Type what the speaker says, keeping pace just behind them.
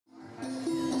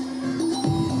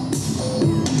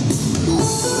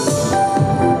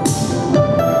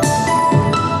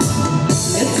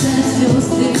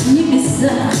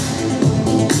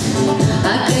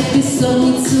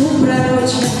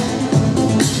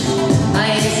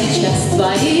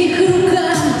твоих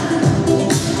руках,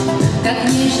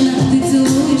 как нежно ты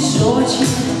целуешь очи.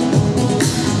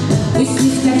 Пусть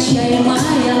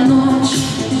нескончаемая ночь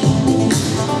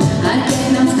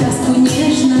опять нам сказку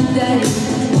нежно дарит.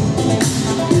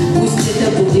 Пусть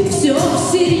это будет все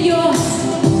всерьез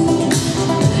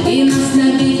и нас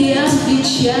навеки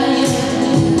отвечает.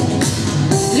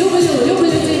 Люблю,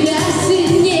 люблю тебя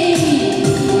сильней,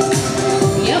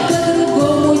 я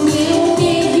по-другому не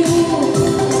умею,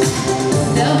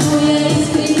 тобой я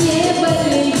искренне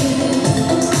болею,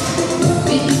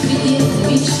 ведь ты предел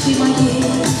мечты моей.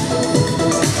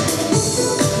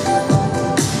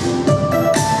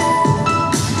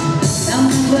 Нам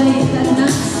на двоих одна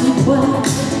судьба,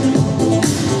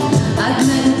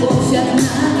 одна любовь,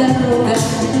 одна дорога.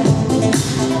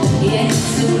 Я не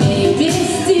сумею без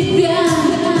тебя,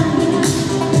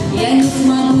 я не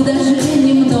смогу даже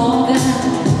немного.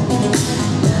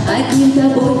 Одним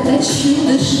тобой хочу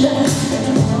дышать,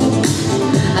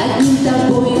 одним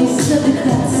тобою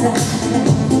задыхаться.